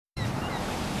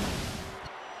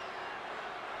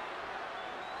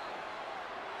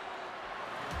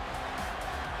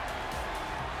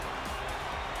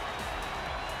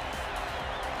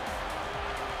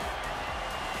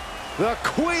The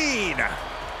Queen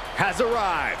has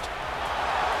arrived.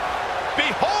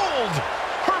 Behold,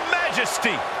 Her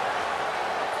Majesty.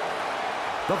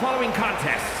 The following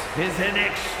contest is an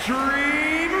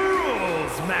Extreme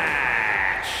Rules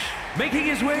match. Making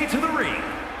his way to the ring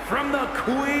from the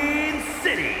Queen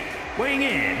City, weighing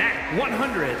in at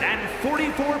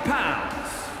 144 pounds,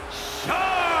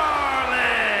 Charlotte.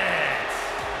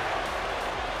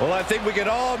 Well, I think we can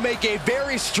all make a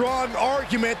very strong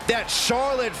argument that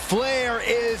Charlotte Flair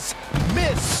is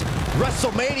Miss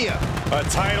WrestleMania. A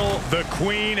title the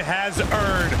Queen has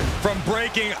earned, from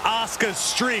breaking Asuka's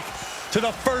streak to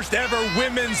the first ever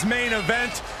women's main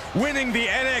event, winning the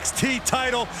NXT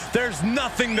title. There's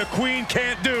nothing the Queen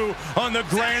can't do on the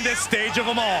grandest stage of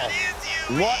them all.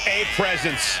 What a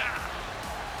presence.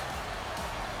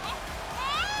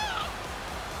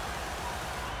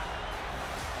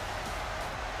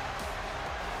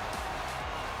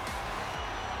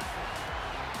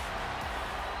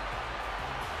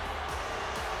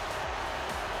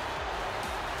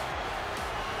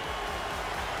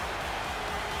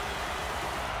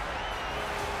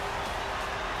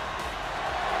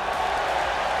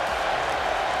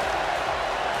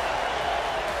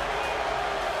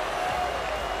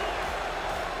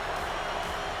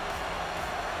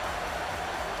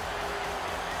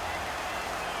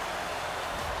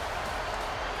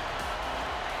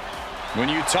 When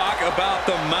you talk about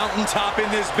the mountaintop in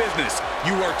this business,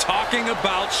 you are talking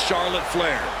about Charlotte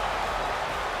Flair.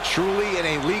 Truly in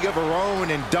a league of her own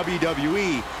in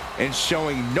WWE and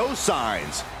showing no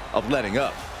signs of letting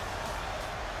up.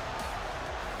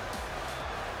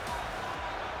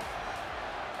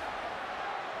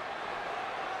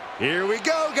 Here we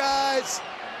go, guys.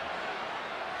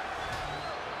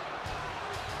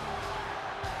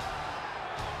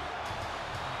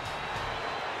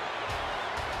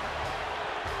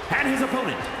 And his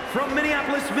opponent from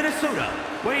Minneapolis, Minnesota,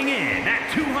 weighing in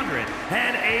at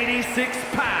 286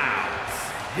 pounds,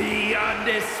 the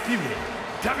undisputed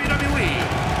WWE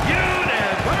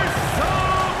Universal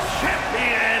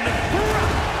Champion,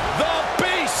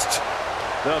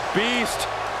 The Beast,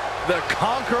 the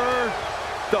Conqueror,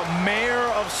 the Mayor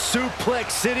of Suplex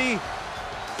City.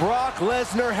 Brock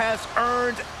Lesnar has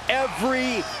earned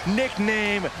every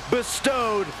nickname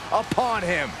bestowed upon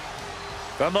him.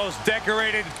 The most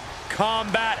decorated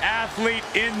combat athlete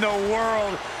in the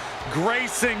world,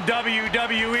 gracing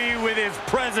WWE with his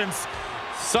presence.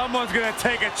 Someone's gonna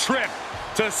take a trip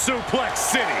to Suplex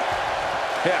City.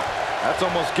 Yeah, that's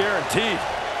almost guaranteed.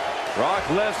 Brock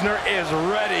Lesnar is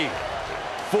ready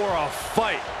for a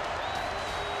fight.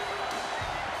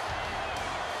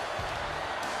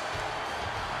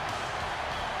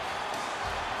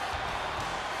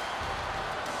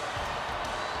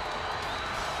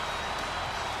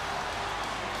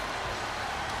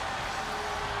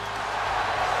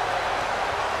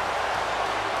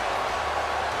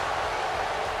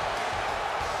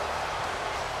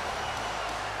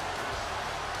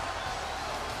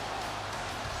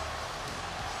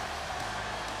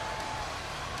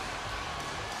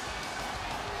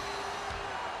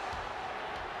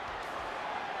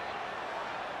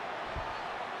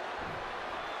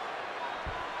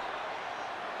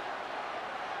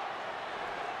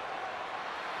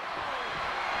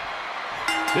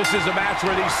 This is a match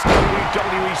where these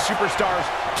WWE superstars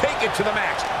take it to the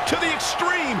max, to the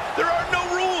extreme. There are no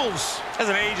rules.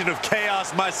 As an agent of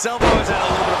chaos myself, I always had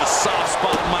a little bit of a soft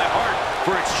spot in my heart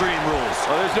for Extreme Rules.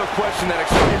 Well, there's no question that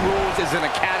Extreme Rules is in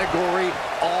a category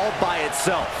all by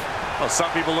itself. Well,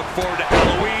 some people look forward to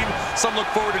Halloween, some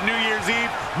look forward to New Year's Eve.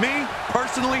 Me,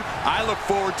 personally, I look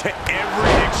forward to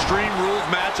every Extreme Rules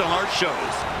match on our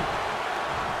shows.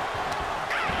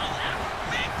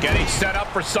 Getting set up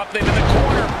for something in the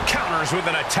corner. Counters with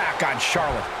an attack on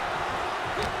Charlotte.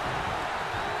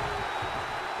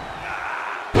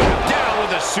 Down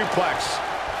with a suplex.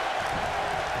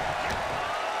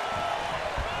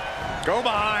 Go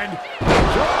behind.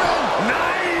 German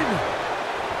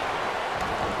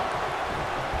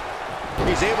 9.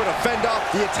 He's able to fend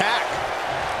off the attack.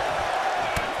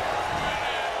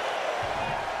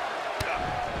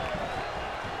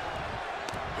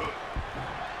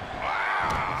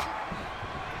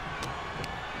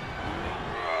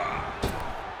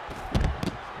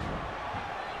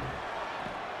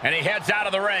 And he heads out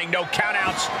of the ring. No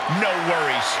countouts, no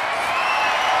worries.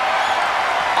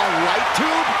 A light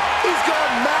tube? He's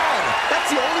gone mad. That's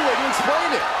the only way to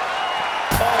explain it.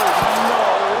 Oh, no.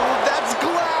 That's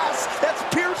glass. That's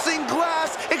piercing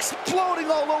glass,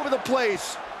 exploding all over the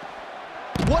place.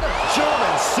 What a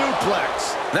German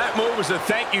suplex. That move was a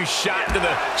thank you shot to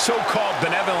the so-called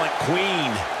benevolent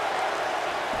queen.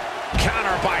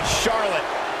 Counter by Charlotte.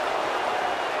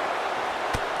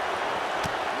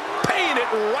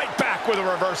 right back with a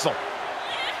reversal.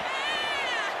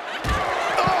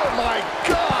 Oh, my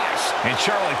gosh! And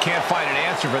Charlotte can't find an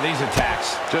answer for these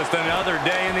attacks. Just another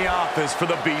day in the office for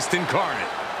the Beast Incarnate.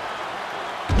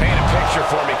 Paint a picture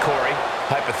for me, Corey.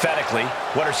 Hypothetically,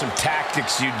 what are some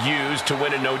tactics you'd use to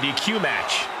win a no DQ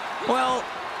match? Well,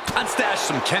 I'd stash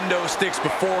some kendo sticks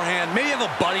beforehand. Maybe have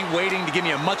a buddy waiting to give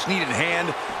me a much-needed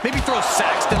hand. Maybe throw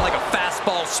Saxton like a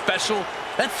fastball special.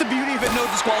 That's the beauty of a no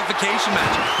disqualification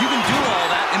match. You can do all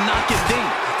that and not get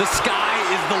dinged. The sky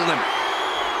is the limit.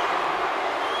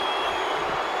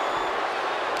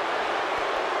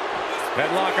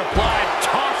 Headlock applied,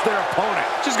 tossed their opponent.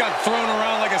 Just got thrown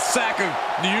around like a sack of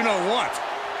you-know-what.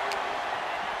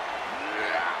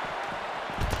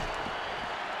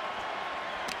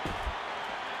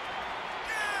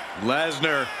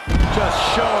 Lesnar just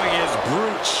showing his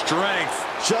brute strength.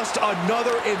 Just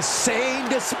another insane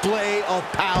display of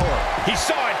power. He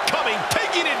saw it coming,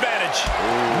 taking advantage.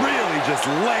 Really just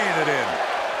laying it in.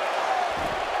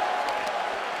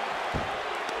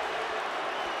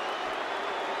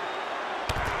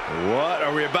 What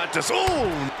are we about to...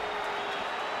 Ooh!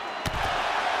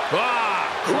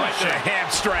 Crushed a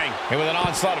hamstring. And with an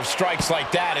onslaught of strikes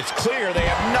like that, it's clear they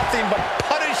have nothing but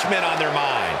punishment on their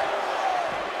mind.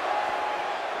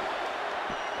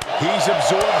 He's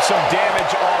absorbed some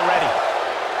damage already.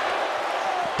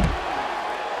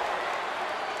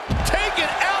 Taking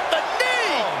out the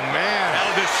knee! Oh, man.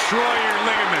 That'll destroy your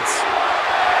ligaments.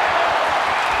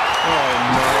 Oh,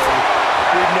 no.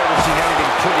 We've never seen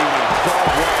anything pretty when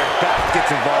barbed wire back gets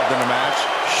involved in a match.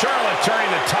 Charlotte turning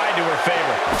the tide to her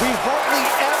favor. We hardly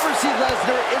ever see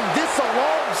Lesnar in this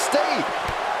alarmed state.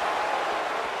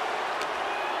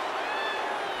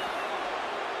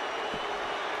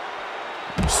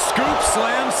 Scoop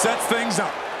slam sets things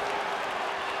up.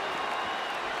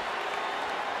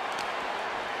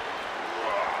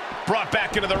 Brought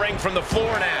back into the ring from the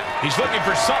floor now. He's looking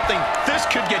for something. This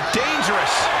could get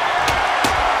dangerous.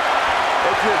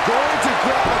 If you're going to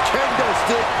grab a kendo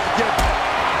stick, you...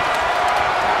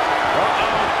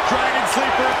 Uh-oh, Dragon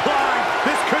Sleeper applied.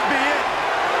 This could be it.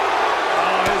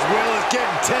 Oh, his will is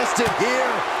getting tested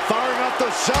here. Firing off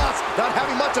those shots, not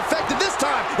having much effect, and this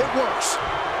time it works.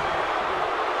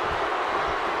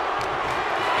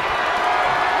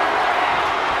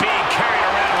 Being carried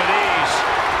around with ease.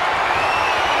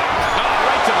 Oh,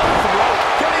 right to the throat.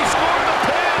 Can he score the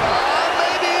pin?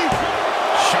 Maybe.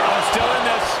 Charlotte's still in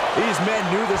this. These men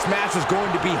knew this match was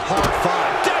going to be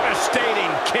hard-fought.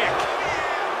 Devastating kick.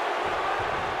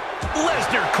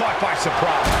 Lesnar caught by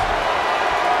surprise.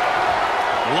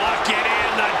 Lock it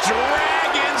in, the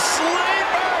Dragon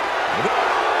Sleeper.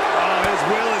 Oh, his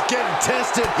will is getting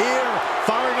tested here.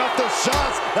 Firing off those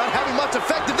shots, not having much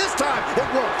effect, and this time it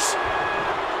works.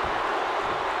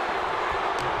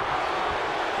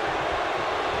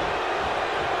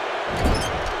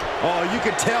 Oh, you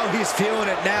can tell he's feeling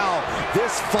it now.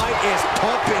 This fight is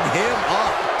pumping him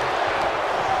up.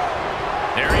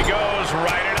 There he goes,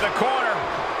 right into the corner.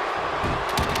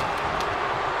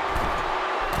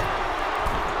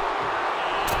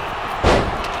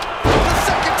 The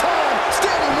second time,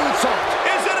 standing moonsault.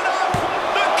 Is it enough?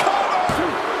 The cover!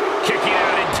 Kicking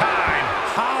out in time.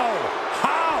 How?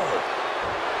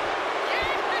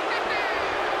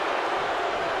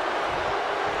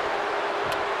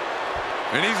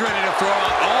 And he's ready to throw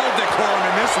out all decorum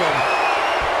in this one.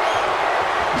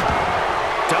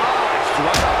 Dodged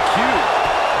like a cue.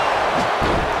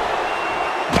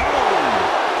 Boom!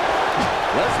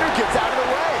 Lesnar gets out of the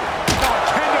way. Oh,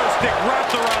 kendo stick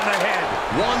wrapped around the head.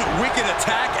 One wicked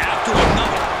attack after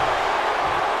another.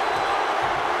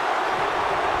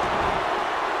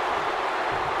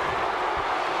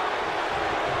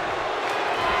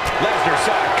 Lesnar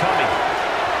saw it coming.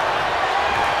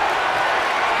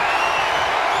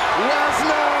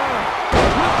 Lesnar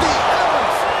with the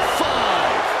F5.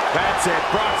 That's it.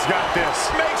 Brock's got this.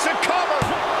 Makes a cover.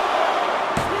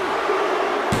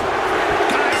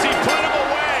 Guys, he put him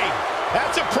away.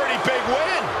 That's a pretty big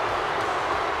win.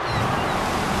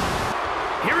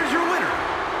 Here is your winner,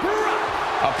 Brock.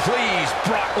 A pleased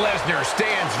Brock Lesnar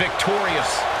stands victorious.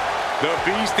 The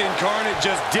Beast Incarnate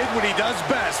just did what he does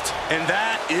best, and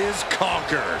that is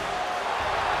conquer.